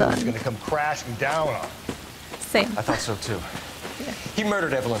whole well thing done. was gonna come crashing down on. Same. I thought so too. Yeah. He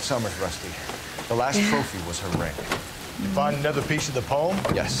murdered Evelyn Summers, Rusty. The last trophy was her ring. You find another piece of the poem?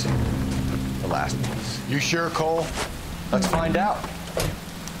 Yes. The last piece. You sure, Cole? Let's find out.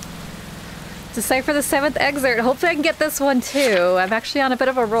 Decipher the 7th excerpt. Hopefully I can get this one too. I'm actually on a bit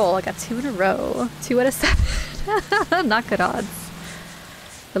of a roll. I got 2 in a row. 2 out of 7. Not good odds.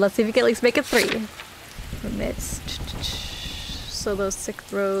 But let's see if we can at least make it 3. Remit. So those sick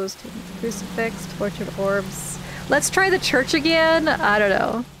throws, crucifix, tortured orbs. Let's try the church again. I don't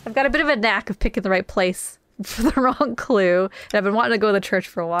know. I've got a bit of a knack of picking the right place for the wrong clue. And I've been wanting to go to the church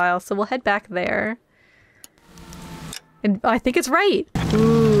for a while, so we'll head back there. And I think it's right.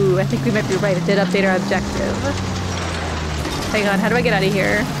 Ooh, I think we might be right. It did update our objective. Hang on, how do I get out of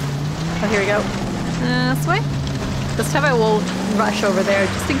here? Oh, here we go. This way? This time I won't rush over there,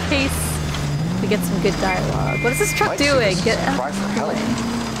 just in case we get some good dialogue. What is this truck doing? Get out of the way.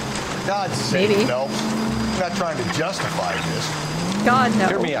 God's sake, Phelps. I'm not trying to justify this. God, no.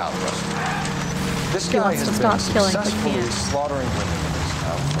 Hear me out, Rusty. This guy has been successfully slaughtering women in this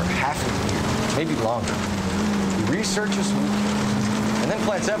town for half a year, maybe longer. He researches who he kills, and then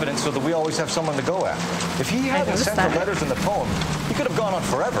plants evidence so that we always have someone to go after. If he hadn't sent the letters in the poem, he could have gone on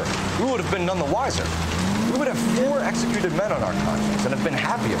forever. We would have been none the wiser. We would have 4 executed men on our conscience and have been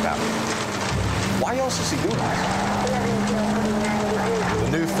happy about it. Why else is he doing this? The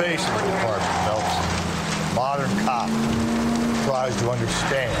new face of the department, Phelps. Modern cop tries to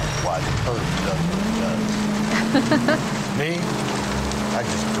understand why the person does what he does. Me? I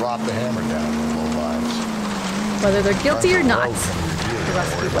just drop the hammer down on the low lives. Whether they're guilty or not, the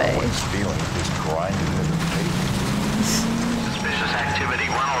rusty way. Suspicious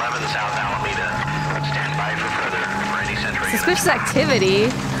activity, 111 South Alameda. Stand by for further for any sentry. Suspicious activity?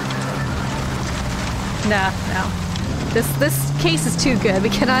 No. This case is too good. We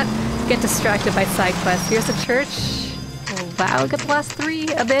cannot get distracted by side quests. Here's a church. Oh, wow, got the last 3.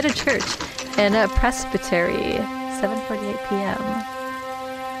 Abandoned church. And a presbytery. 7:48 p.m.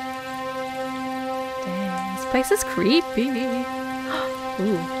 Dang, this place is creepy.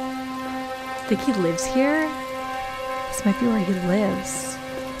 Ooh. Think he lives here? This might be where he lives.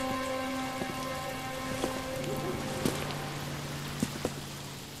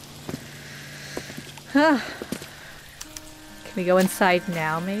 Huh. Can we go inside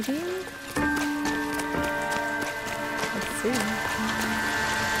now, maybe? Let's see.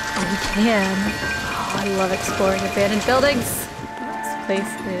 Oh, we can. Oh, I love exploring abandoned buildings. This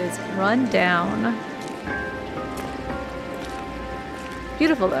place is run down.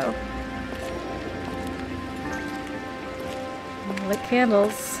 Beautiful, though. Lit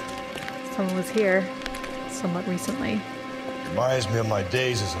candles. Someone was here somewhat recently. Reminds me of my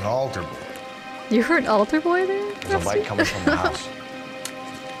days as an altar boy. You were an altar boy there? There's a light coming from the house.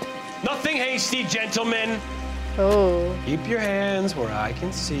 Nothing hasty, gentlemen. Oh. Keep your hands where I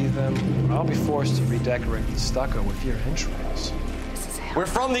can see them. I'll be forced to redecorate the stucco with your entrails. We're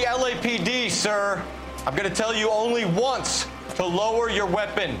from the LAPD, sir. I'm gonna tell you only once to lower your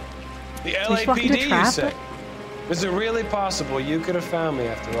weapon. The LAPD, you say? Is it really possible you could have found me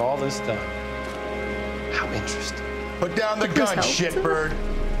after all this time? How interesting. Put down the gun, shitbird.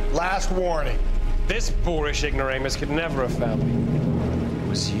 Last warning. This boorish ignoramus could never have found me. It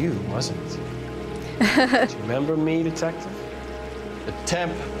was you, wasn't it? Do you remember me, detective? The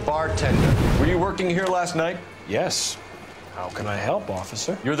temp bartender. Were you working here last night? Yes. How can I help,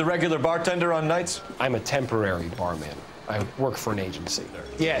 officer? You're the regular bartender on nights? I'm a temporary barman. I work for an agency.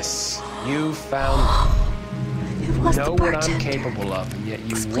 Yes, you found me. You know what I'm capable of, and yet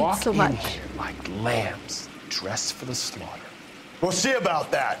you walk in here like lambs, dressed for the slaughter. We'll see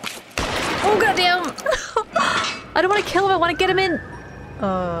about that. Oh, goddamn! I don't want to kill him, I want to get him in.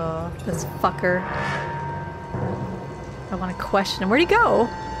 Oh, this fucker. I want to question him. Where'd he go?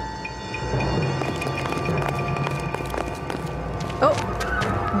 Oh.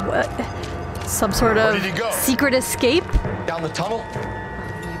 What? Some sort of secret escape? Down the tunnel?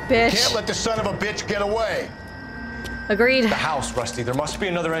 You bitch. Can't let the son of a bitch get away. Agreed. The house, Rusty. There must be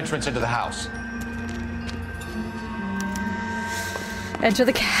another entrance into the house. Enter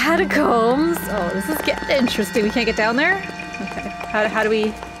the catacombs. Oh, this is getting interesting. We can't get down there? Okay. How do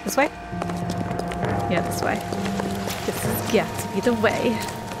we... This way? Yeah, this way. This has got to be the way.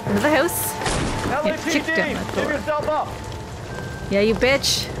 Into the house. Kick down that door. Give yourself up. Yeah, you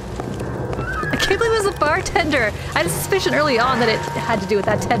bitch. I can't believe it was a bartender. I had a suspicion early on that it had to do with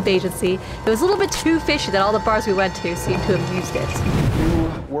that temp agency. It was a little bit too fishy that all the bars we went to seemed to have used it.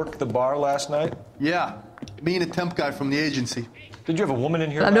 You worked the bar last night? Yeah. Me and a temp guy from the agency. Did you have a woman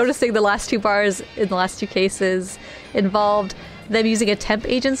in here? I'm noticing the last two bars in the last two cases involved them using a temp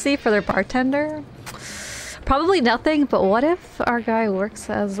agency for their bartender. Probably nothing, but what if our guy works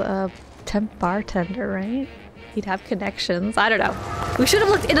as a temp bartender, right? He'd have connections. I don't know. We should have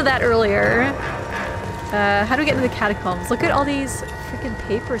looked into that earlier. How do we get into the catacombs? Look at all these freaking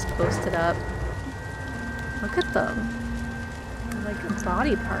papers posted up. Look at them. They're like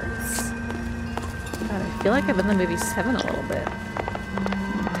body parts. God, I feel like I'm in the movie 7 a little bit.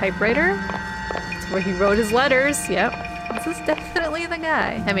 Typewriter? That's where he wrote his letters. Yep. This is definitely the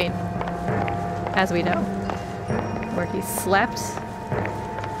guy. I mean, as we know. Where he slept.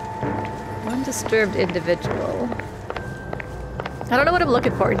 Undisturbed individual. I don't know what I'm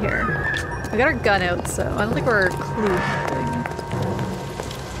looking for here. We got our gun out, so I don't think we're clue hunting.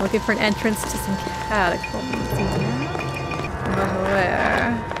 Looking for an entrance to some catacombs.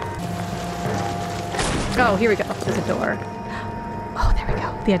 Where? Oh, here we go. There's a door. Oh, there we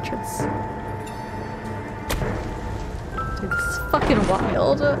go. The entrance. Dude, this is fucking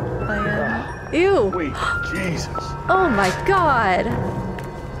wild. Ew. Wait, Jesus. Oh my god.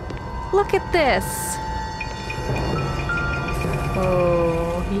 Look at this.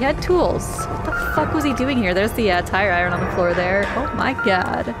 Oh, he had tools. What the fuck was he doing here? There's the tire iron on the floor there. Oh my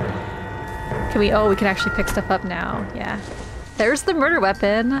god. Can we, oh, we can actually pick stuff up now. Yeah. There's the murder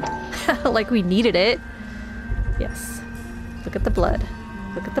weapon. Like we needed it. Yes. Look at the blood.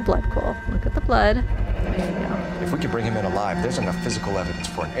 Look at the blood, Cole. Look at the blood. There you go. If we could bring him in alive, there's enough physical evidence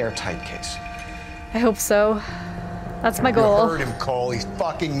for an airtight case. I hope so. That's my goal. You heard him, Cole. He's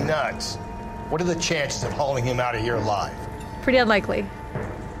fucking nuts. What are the chances of hauling him out of here alive? Pretty unlikely.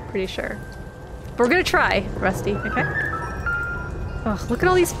 Pretty sure. But we're gonna try, Rusty, okay? Oh, look at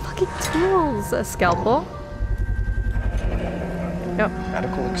all these fucking tools. A scalpel. Yep.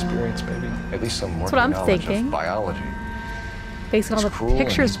 Medical experience, maybe. At least some That's working what I'm knowledge thinking. of biology. Based on all It's the cruel and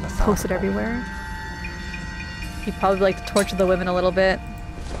pictures he's methodical. posted everywhere. He'd probably like to torture the women a little bit.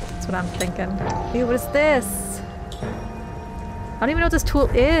 That's what I'm thinking. Ew, what is this? I don't even know what this tool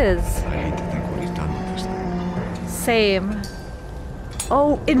is. I hate to think what he's done with this thing. Same.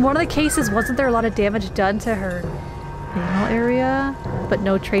 Oh, in one of the cases, wasn't there a lot of damage done to her anal area? But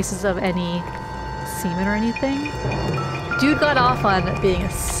no traces of any semen or anything? Dude got off on being a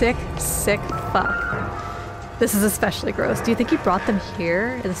sick, sick fuck. This is especially gross. Do you think he brought them here,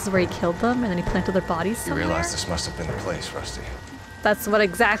 and this is where he killed them, and then he planted their bodies You somewhere? realize this must have been the place, Rusty. That's what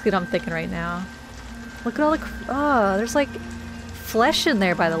exactly what I'm thinking right now. Look at all the... Oh, there's like flesh in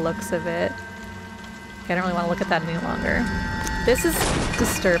there by the looks of it. Okay, I don't really want to look at that any longer. This is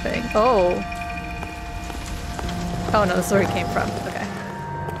disturbing. Oh. Oh no, this is where he came from. Okay.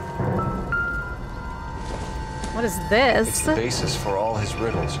 What is this? It's the basis for all his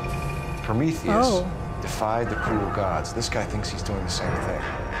riddles. Prometheus defied the cruel gods. This guy thinks he's doing the same thing.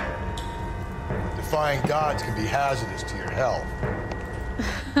 Defying gods can be hazardous to your health.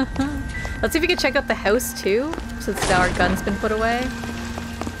 Let's see if we can check out the house too, since now our gun's been put away.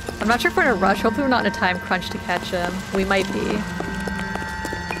 I'm not sure if we're in a rush. Hopefully we're not in a time crunch to catch him. We might be.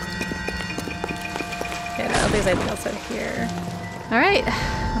 Okay, no, I don't think there's anything else out here. Alright.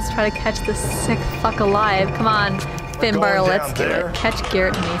 Let's try to catch this sick fuck alive. Come on, Finbar, let's do it. Catch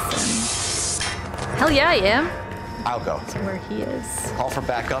Garrett Mason. Hell yeah, I am. I'll go. That's where he is. Call for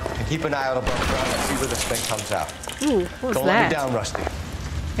backup and keep an eye out above ground and see where this thing comes out. Ooh, what was Don't that? let me down, Rusty.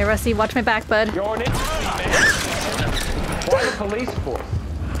 Hey, Rusty, watch my back, bud. You're an interesting man. Why the police force?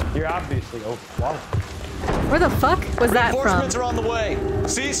 You're obviously overqualified. Where the fuck was that from? Reinforcements are on the way.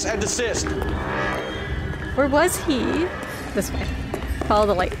 Cease and desist. Where was he? This way. Follow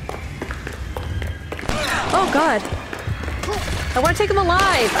the light. Oh god. I want to take him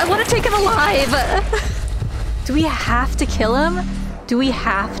alive. I want to take him alive. Do we have to kill him? Do we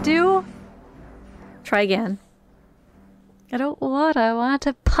have to? Try again. I don't want to. I want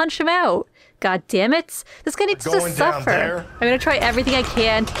to punch him out. God damn it. This guy needs to suffer. I'm going to try everything I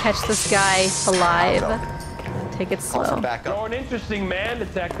can to catch this guy alive. Take it slow. You're an interesting man,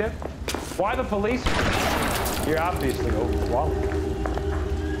 detective. Why the police? You're obviously overqualified.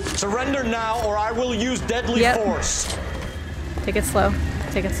 Surrender now or I will use deadly force. Take it slow.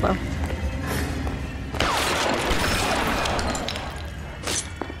 Take it slow.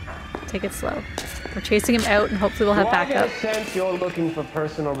 Take it slow. We're chasing him out and hopefully we'll have backup. Do I get a sense you're looking for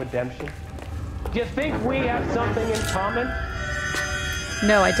personal redemption? Do you think we have something in common?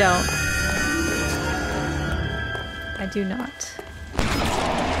 No, I don't. I do not.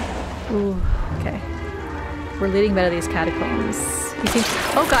 Ooh, okay. We're leading him out of these catacombs. He seems—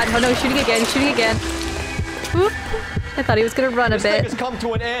 oh god, oh no, he's shooting again, he's shooting again. Whoop. I thought he was gonna run a bit. This thing has come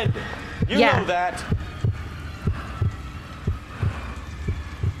to an end. You know that.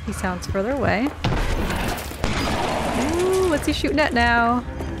 He sounds further away. Ooh, what's he shooting at now?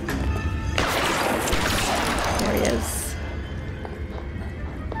 There he is.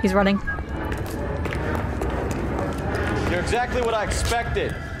 He's running. You're exactly what I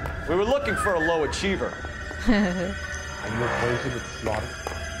expected. We were looking for a low achiever. Are you acquainted with slaughter?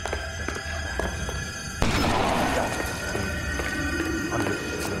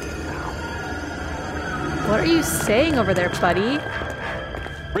 What are you saying over there, buddy?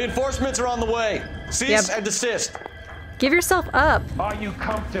 Reinforcements are on the way. Cease and desist. Give yourself up. Are you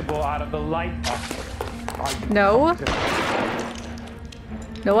comfortable out of the light? No.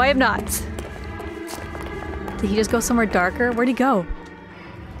 No, I am not. Did he just go somewhere darker? Where'd he go?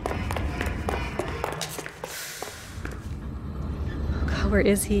 God, where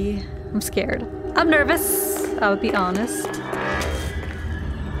is he? I'm scared. I'm nervous. I'll be honest.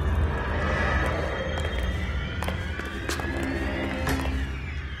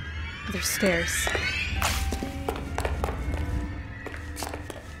 There's stairs.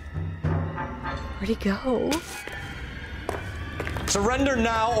 Where'd he go? Surrender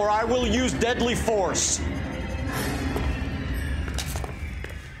now or I will use deadly force.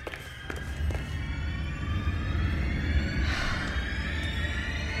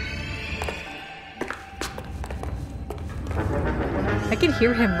 I can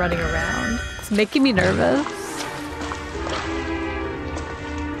hear him running around. It's making me nervous.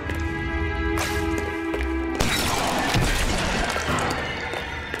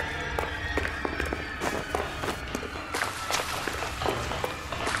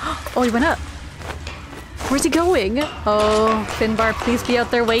 Oh, he went up. Where's he going? Oh, Finbar, please be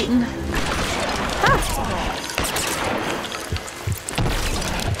out there waiting. Ah!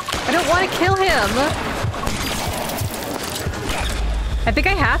 I don't want to kill him. I think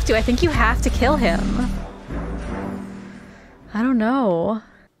I have to. I think you have to kill him. I don't know.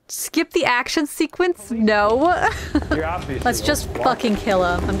 Skip the action sequence? No. Let's just fucking kill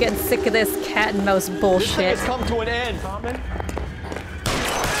him. I'm getting sick of this cat and mouse bullshit. This thing has come to an end.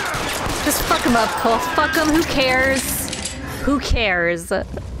 Just fuck him up, Cole. Fuck him. Who cares? Who cares?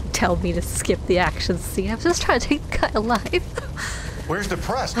 Tell me to skip the action scene. I'm just trying to take the guy alive. Where's the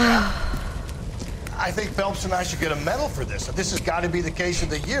press, Cap? I think Phelps and I should get a medal for this. This has got to be the case of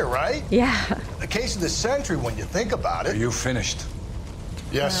the year, right? Yeah. The case of the century when you think about it. Are you finished?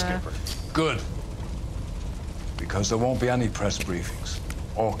 Yes, Skipper. Good. Because there won't be any press briefings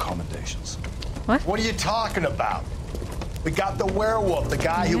or commendations. What? What are you talking about? We got the werewolf, the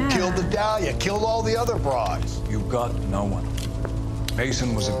guy who killed the Dahlia, killed all the other brides. You got no one.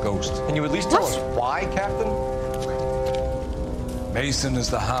 Mason was a ghost. Can you at least tell us why, Captain? Mason is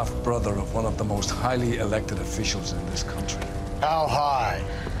the half-brother of one of the most highly elected officials in this country. How high?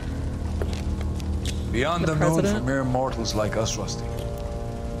 Beyond the moon for mere mortals like us, Rusty.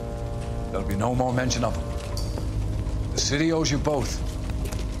 There'll be no more mention of him. The city owes you both.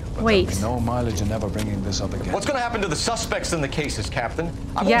 But wait. There'll be no mileage in ever bringing this up again. What's going to happen to the suspects in the cases, Captain?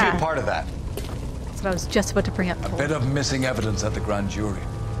 I won't be a part of that. That's what I was just about to bring up. A bit of missing evidence at the grand jury.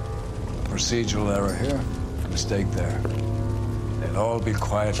 A procedural error here, a mistake there. They'll all be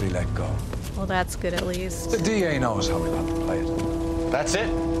quietly let go. Well, that's good at least. The DA knows how we got to play it. That's it?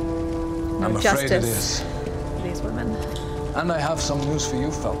 No I'm afraid it is. For these women. And I have some news for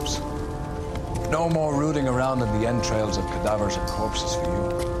you, Phelps. No more rooting around in the entrails of cadavers and corpses for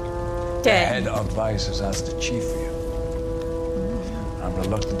you. The head of Vice has asked the chief for you. I'm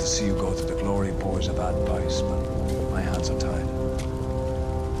reluctant to see you go to the glory boys of advice, but my hands are tied.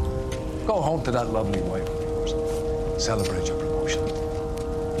 Go home to that lovely wife of yours and celebrate your promotion.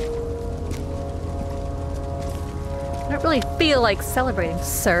 I don't really feel like celebrating,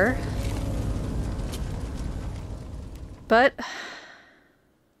 sir. But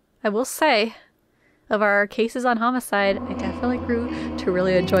I will say, of our cases on homicide, I definitely grew to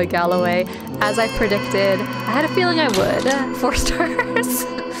really enjoy Galloway. As I predicted, I had a feeling I would. 4 stars.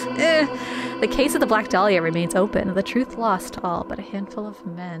 The case of the Black Dahlia remains open. The truth lost to all but a handful of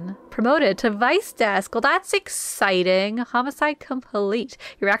men. Promoted to Vice Desk. Well, that's exciting. Homicide complete.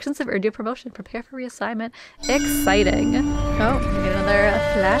 Your actions have earned you a promotion. Prepare for reassignment. Exciting. Oh, we get another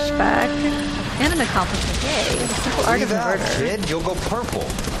flashback. And an accomplishment. Yay. The simple art of murder. Kid, you'll go purple.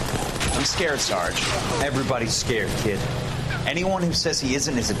 I'm scared, Sarge. Everybody's scared, kid. Anyone who says he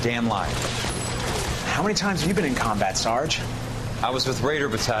isn't is a damn liar. How many times have you been in combat, Sarge? I was with Raider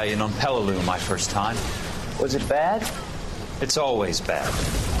Battalion on Peleliu my first time. Was it bad? It's always bad.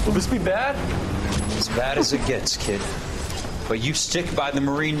 Will this be bad? As bad as it gets, kid. But you stick by the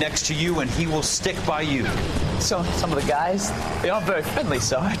Marine next to you and he will stick by you. So, some of the guys, they aren't very friendly,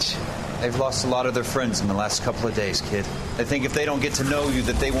 Sarge. They've lost a lot of their friends in the last couple of days, kid. They think if they don't get to know you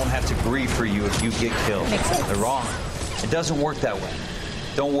that they won't have to grieve for you if you get killed. They're wrong. It doesn't work that way.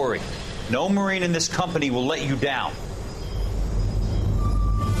 Don't worry. No Marine in this company will let you down.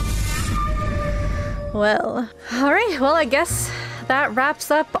 Well, alright, well I guess that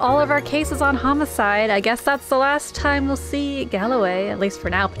wraps up all of our cases on homicide. I guess that's the last time we'll see Galloway, at least for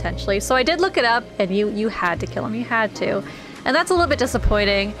now potentially. So I did look it up and you had to kill him, you had to. And that's a little bit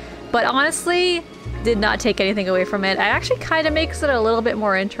disappointing, but honestly, did not take anything away from it. It actually kind of makes it a little bit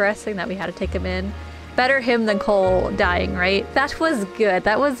more interesting that we had to take him in. Better him than Cole dying, right? That was good.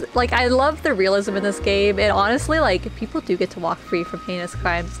 That was, like, I love the realism in this game. And honestly, like, people do get to walk free from heinous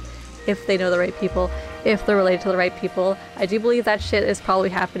crimes if they know the right people, if they're related to the right people. I do believe that shit is probably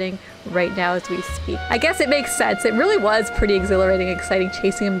happening right now as we speak. I guess it makes sense. It really was pretty exhilarating, exciting,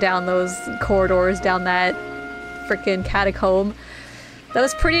 chasing him down those corridors, down that freaking catacomb. That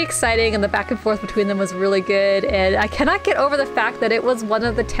was pretty exciting, and the back and forth between them was really good, and I cannot get over the fact that it was one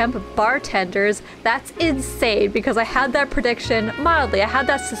of the temp bartenders. That's insane, because I had that prediction mildly. I had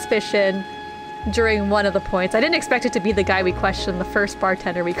that suspicion during one of the points. I didn't expect it to be the guy we questioned, the first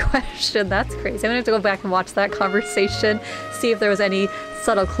bartender we questioned. That's crazy. I'm gonna have to go back and watch that conversation, see if there was any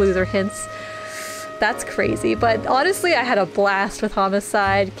subtle clues or hints. That's crazy, but honestly, I had a blast with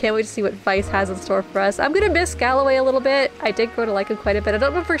Homicide. Can't wait to see what Vice has in store for us. I'm gonna miss Galloway a little bit. I did grow to like him quite a bit. I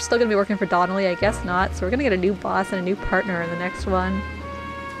don't know if we're still gonna be working for Donnelly. I guess not. So we're gonna get a new boss and a new partner in the next one.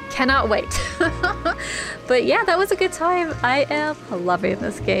 Cannot wait. But yeah, that was a good time. I am loving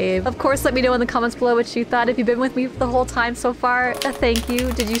this game. Of course, let me know in the comments below what you thought. If you've been with me for the whole time so far, thank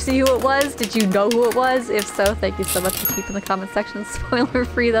you. Did you see who it was? Did you know who it was? If so, thank you so much for keeping the comment section spoiler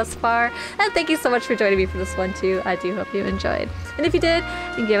free thus far. And thank you so much for joining me for this one too. I do hope you enjoyed. And if you did,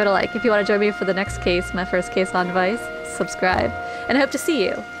 you can give it a like. If you want to join me for the next case, my first case on Vice, subscribe. And I hope to see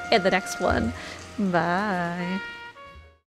you in the next one. Bye.